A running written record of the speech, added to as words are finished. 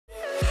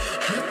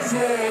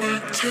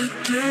Estate?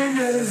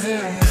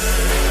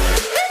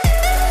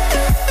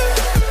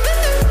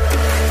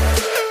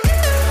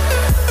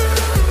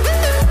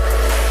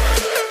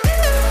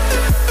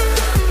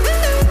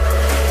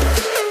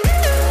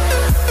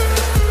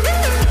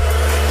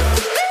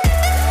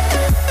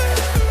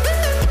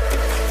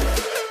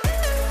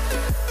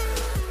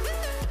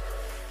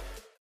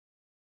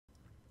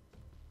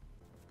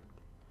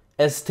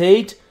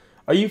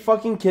 Are you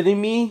fucking kidding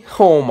me?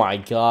 Oh my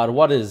god,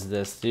 what is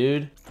this,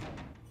 dude?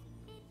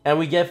 And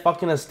we get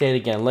fucking estate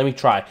again. Let me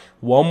try.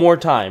 One more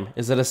time.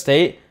 Is it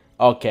estate?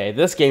 Okay,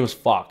 this game's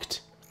fucked.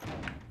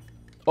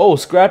 Oh,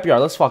 scrapyard,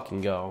 let's fucking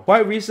go.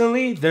 Quite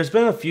recently, there's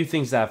been a few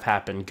things that have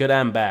happened, good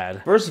and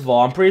bad. First of all,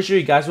 I'm pretty sure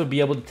you guys would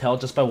be able to tell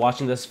just by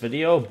watching this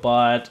video,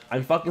 but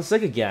I'm fucking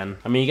sick again.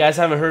 I mean, you guys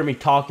haven't heard me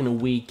talk in a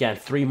week and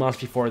 3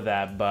 months before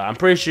that, but I'm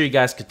pretty sure you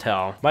guys could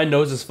tell. My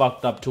nose is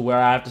fucked up to where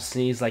I have to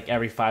sneeze like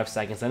every 5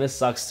 seconds, and it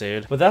sucks,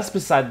 dude. But that's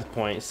beside the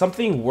point.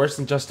 Something worse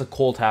than just a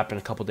cold happened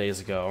a couple days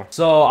ago.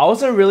 So, I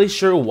wasn't really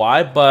sure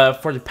why,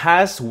 but for the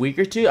past week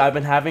or two, I've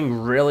been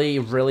having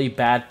really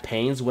bad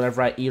pains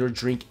whenever I eat or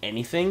drink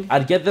anything.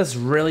 I'd get this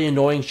really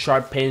annoying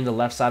sharp pain in the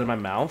left side of my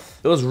mouth.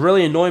 It was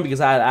really annoying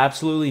because I had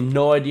absolutely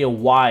no idea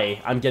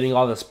why I'm getting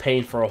all this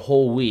pain for a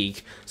whole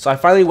week. So I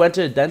finally went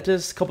to the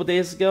dentist a couple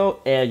days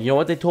ago, and you know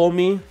what they told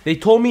me? They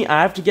told me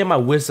I have to get my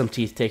wisdom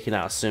teeth taken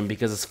out soon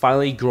because it's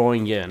finally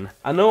growing in.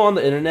 I know on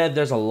the internet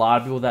there's a lot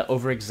of people that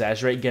over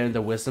exaggerate getting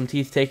their wisdom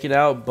teeth taken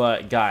out,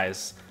 but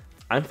guys,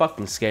 I'm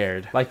fucking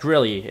scared. Like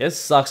really, it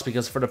sucks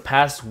because for the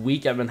past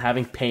week I've been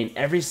having pain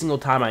every single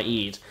time I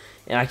eat.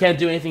 And I can't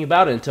do anything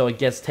about it until it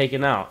gets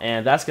taken out.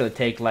 And that's gonna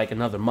take like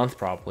another month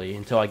probably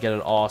until I get it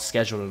all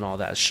scheduled and all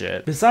that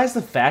shit. Besides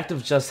the fact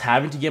of just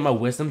having to get my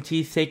wisdom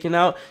teeth taken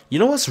out, you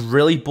know what's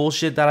really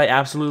bullshit that I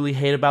absolutely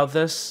hate about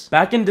this?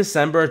 Back in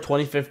December of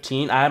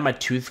 2015, I had my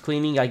tooth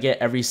cleaning I get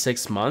every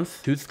 6 months.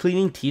 Tooth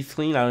cleaning? Teeth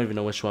clean? I don't even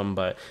know which one,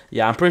 but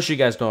yeah, I'm pretty sure you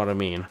guys know what I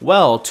mean.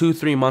 Well,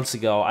 2-3 months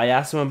ago, I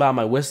asked them about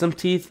my wisdom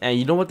teeth, and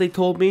you know what they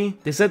told me?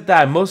 They said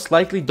that I most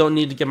likely don't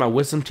need to get my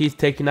wisdom teeth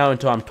taken out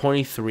until I'm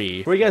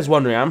 23. For you guys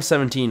wondering, I'm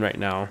 17 right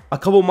now. A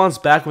couple months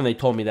back when they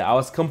told me that, I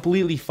was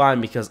completely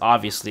fine because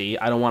obviously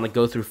I don't want to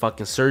go through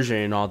fucking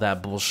surgery and all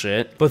that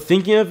bullshit. But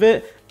thinking of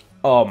it,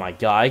 oh my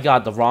god, I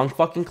got the wrong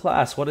fucking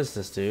class. What is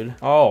this, dude?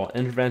 Oh,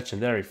 intervention.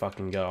 There we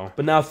fucking go.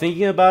 But now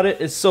thinking about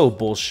it, it's so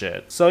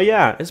bullshit. So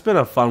yeah, it's been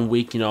a fun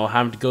week, you know,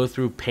 having to go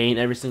through pain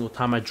every single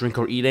time I drink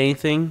or eat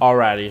anything.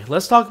 Alrighty,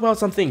 let's talk about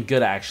something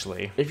good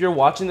actually. If you're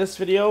watching this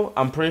video,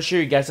 I'm pretty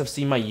sure you guys have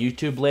seen my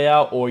YouTube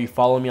layout or you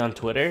follow me on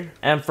Twitter.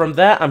 And from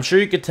that, I'm sure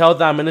you could tell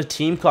that I'm in a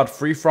team called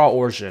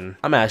FFAOrigin.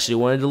 I'm actually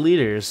one of the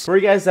leaders. For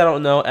you guys that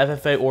don't know,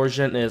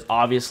 FFAOrigin is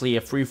obviously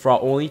a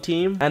free-for-all only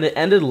team. And it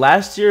ended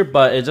last year,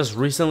 but it just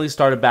recently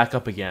started back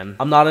up again.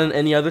 I'm not in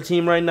any other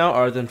team right now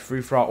other than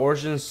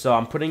FFAOrigin, so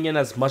I'm putting in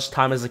as much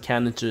time as I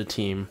can into the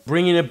team,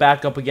 bringing it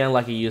back up again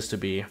like it used to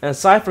be. And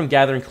aside from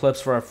gathering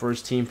clips for our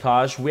first team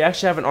Taj, we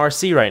actually have an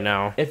RC right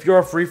now. If you're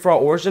a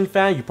FFAOrigin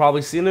fan, you've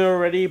probably seen it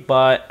already,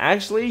 but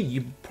actually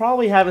you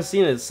probably haven't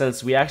seen it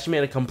since we actually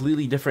made a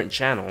completely different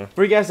channel.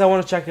 For you guys that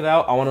want to check it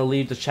out, I want to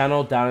leave the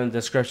channel down in the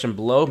description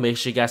below. Make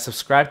sure you guys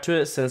subscribe to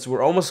it since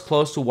we're almost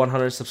close to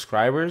 100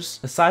 subscribers.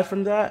 Aside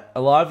from that,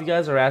 a lot of you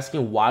guys are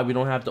asking why we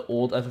don't have the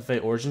old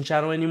FFAOrigin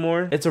channel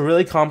anymore. It's a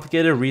really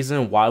complicated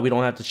reason why we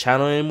don't have the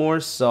channel anymore,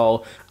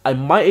 so I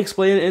might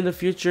explain it in the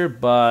future,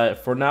 but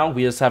for now,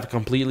 we just have a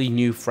completely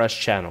new, fresh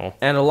channel.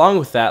 And along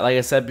with that, like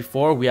I said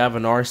before, we have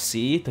an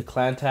RC. The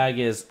clan tag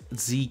is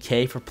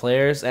ZK for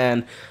players,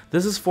 and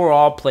this is for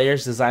all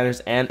players, designers,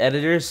 and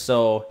editors,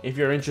 so if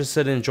you're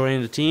interested in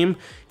joining the team,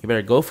 you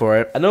better go for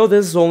it. I know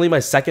this is only my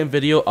second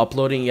video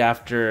uploading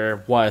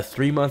after, what, a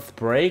 3-month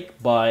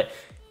break, but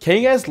can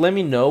you guys let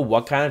me know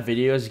what kind of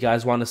videos you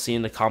guys want to see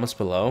in the comments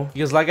below?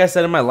 Because like I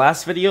said in my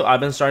last video, I've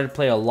been starting to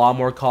play a lot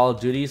more Call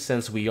of Duty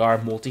since we are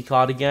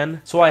multi-COD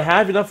again. So I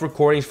have enough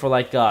recordings for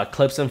like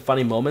clips and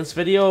funny moments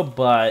video,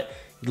 but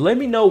let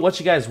me know what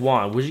you guys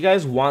want. Would you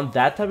guys want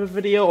that type of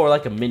video or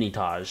like a mini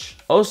Taj?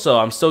 Also,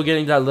 I'm still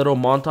getting that little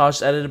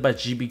montage edited by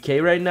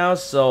GBK right now,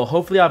 so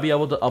hopefully I'll be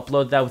able to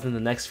upload that within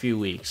the next few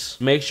weeks.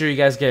 Make sure you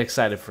guys get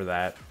excited for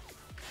that.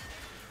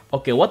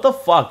 Okay, what the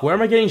fuck? Where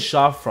am I getting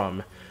shot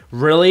from?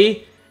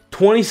 Really?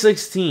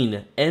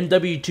 2016,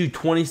 MW2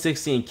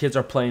 2016, kids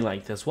are playing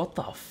like this. What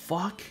the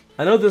fuck?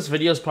 I know this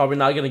video is probably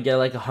not going to get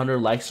like 100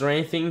 likes or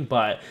anything,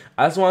 but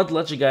I just wanted to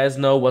let you guys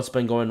know what's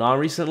been going on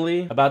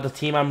recently about the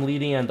team I'm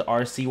leading and the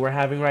RC we're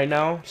having right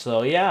now.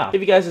 So yeah, if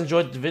you guys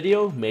enjoyed the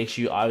video, make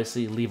sure you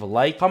obviously leave a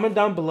like. Comment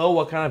down below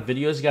what kind of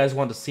videos you guys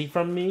want to see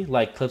from me,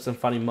 like clips and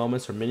funny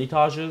moments or mini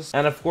Tages.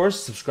 And of course,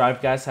 subscribe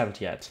if you guys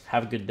haven't yet.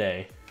 Have a good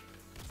day.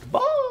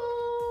 Bye!